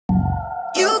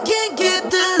can get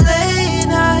the late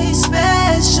night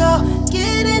special.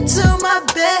 Get into my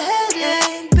bed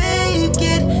and babe,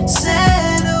 get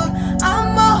settled.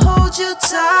 I'ma hold you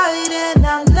tight and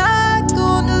I'm not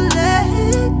gonna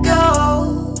let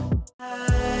go.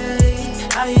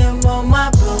 I am on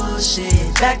my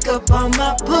bullshit, back up on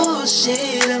my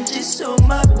bullshit. I'm just on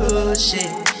my bullshit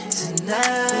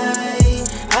tonight.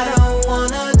 I don't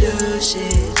wanna do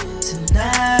shit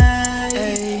tonight.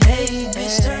 Hey,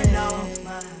 bitch, turn off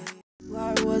my.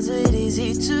 Why was it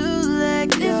easy to let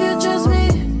go? If you trust me,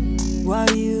 why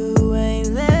you ain't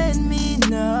let me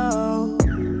know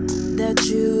that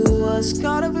you was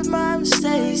caught up in my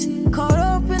mistakes, caught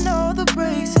up in all the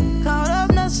breaks, caught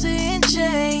up not seeing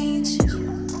change.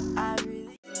 I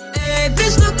really, hey,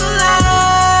 bitch, look alive.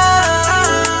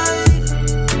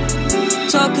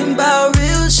 Talking about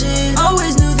real shit.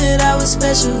 Always knew that I was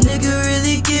special, nigga,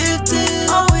 really gifted.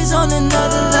 Always on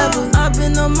another level. I've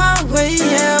been on my way,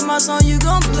 yeah. My song, you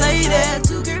gon' play that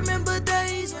too. Remember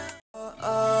days when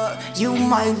you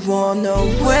might wanna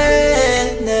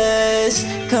witness.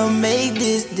 Come make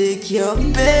this dick your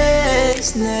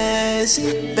business.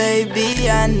 Baby,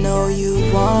 I know you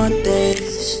want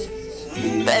this.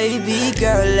 Baby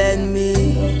girl, let me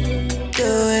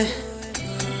do it.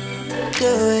 Do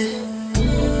it.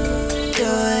 Do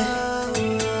it.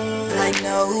 Like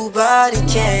nobody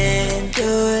can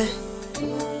do it.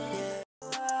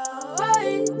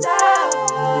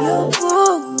 Your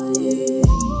booty.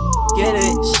 Get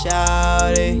it,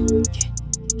 shawty.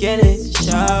 Get it,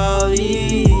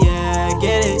 shawty. Yeah,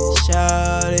 get it,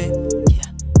 shawty.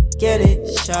 Get it,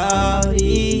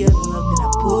 shawty. I pull up and I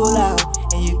pull out,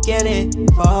 and you get it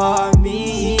for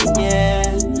me. Yeah,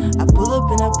 I pull up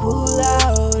and I pull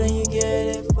out, and you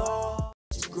get it for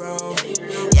me.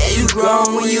 Yeah, you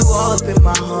grown when you all up in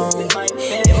my home,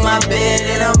 in my bed,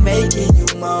 and I'm making you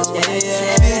moan. Feel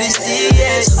this tea,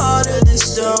 yeah, it's harder than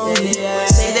stone.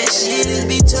 Say that shit is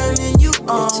be turning you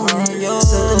on. Some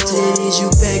titties you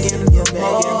begging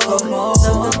for,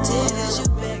 some titties you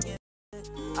begging.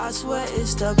 I swear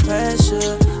it's the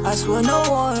pressure. I swear no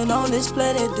one on this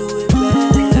planet do it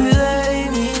better. Baby, lay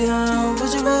me down,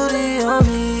 put your booty on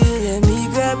me. Let me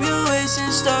grab your waist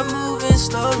and start moving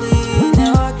slowly.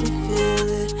 Now I can feel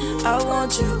it. I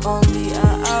want you on me.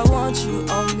 I want you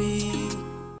on me.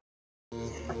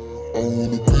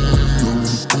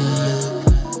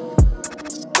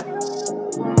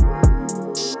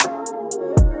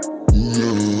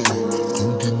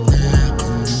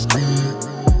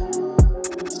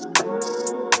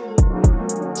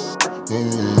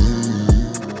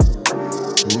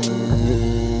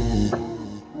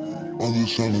 I'm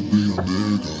just trying to be a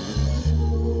nigga.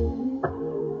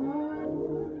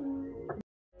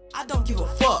 I don't give a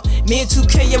fuck. Me and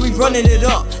 2K, yeah, we running it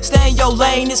up. Stay in your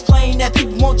lane, it's plain that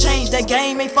people won't change. That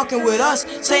game ain't fucking with us.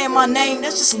 Saying my name,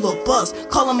 that's just a little buzz.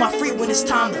 Calling my free when it's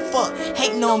time to fuck.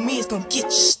 Hating on me is gonna get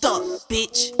you stuck,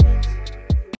 bitch.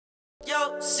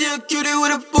 Yo, see a cutie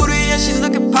with a booty and she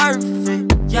looking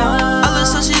perfect. I look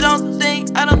so she I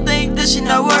don't think that she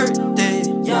not worth it.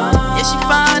 Yeah, she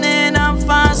fine and I'm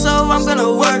fine, so I'm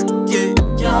gonna work it.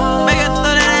 Make her throw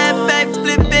that back,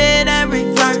 flip it and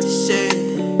reverse it.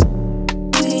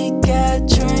 We got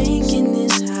drink in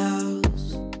this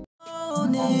house.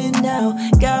 Moaning now,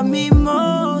 got me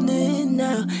moaning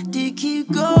now. They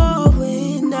keep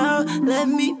going now. Let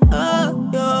me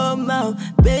up your mouth,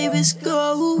 baby, it's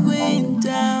going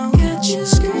down. Got you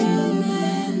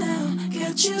screaming now,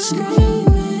 got you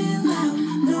screaming now.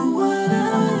 Know what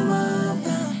I'm about,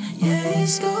 yeah,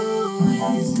 it's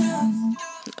going down.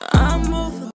 I'm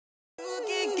over. You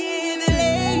can get it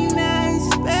late night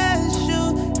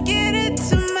special. Get it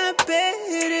to my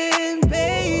bed and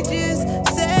babe, just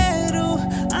settle.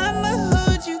 I'ma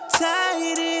hold you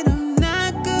tight and I'm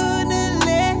not gonna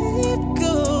let it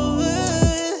go.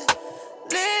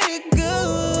 Let it go.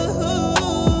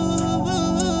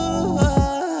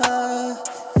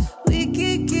 We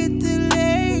can get the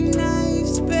late night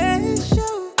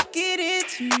special. Get it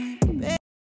to my bed.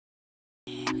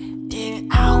 Dig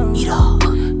out, eat up,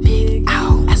 big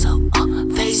out, ass up,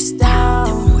 face down.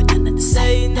 Then when we're done at the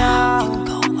same now, you can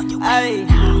go on your way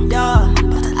now.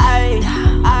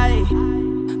 Ay,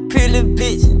 pretty little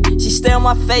bitch, she stay on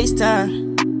my FaceTime.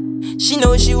 She know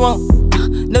what she want,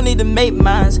 no need to make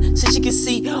minds, so she can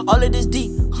see all of this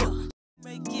deep.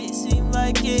 Make it seem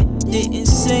like it didn't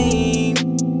seem,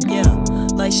 yeah,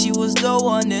 like she was the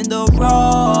one in the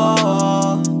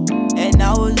wrong, and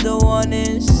I was the one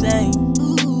insane.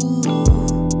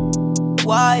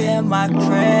 Why am I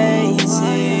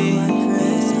crazy?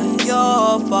 It's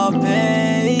your fault,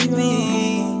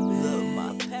 baby.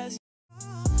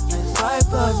 If I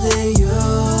puff, then you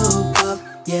puff.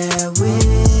 Yeah,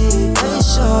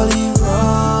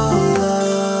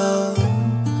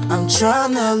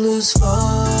 I lose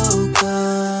focus.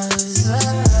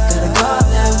 Gotta go,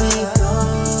 let me go.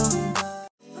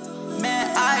 Man,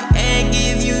 I ain't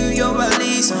give you your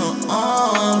release.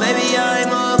 Baby, I'm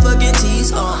motherfucking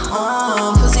tease.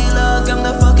 Pussy luck, I'm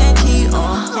the fucking key.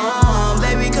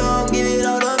 Baby, come give it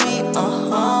all to me.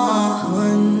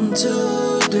 1,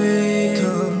 2, 3,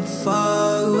 come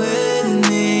fuck with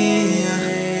me.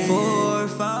 4,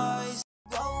 5.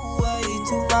 Go away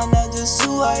to find out just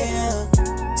who I am.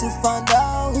 To find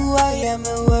out who I am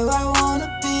and where I wanna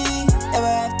be. Never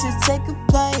have to take a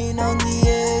plane on the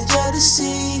edge of the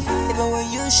sea. Even when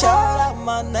you shout out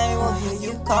my name, won't hear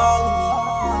you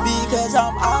calling me. Because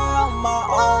I'm out on my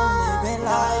own, living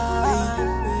life free.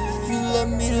 If you love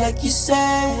me like you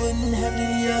say, wouldn't have it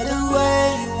the other way.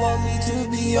 You want me to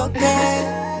be okay.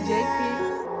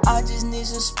 I just need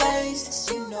some space,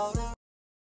 you know that.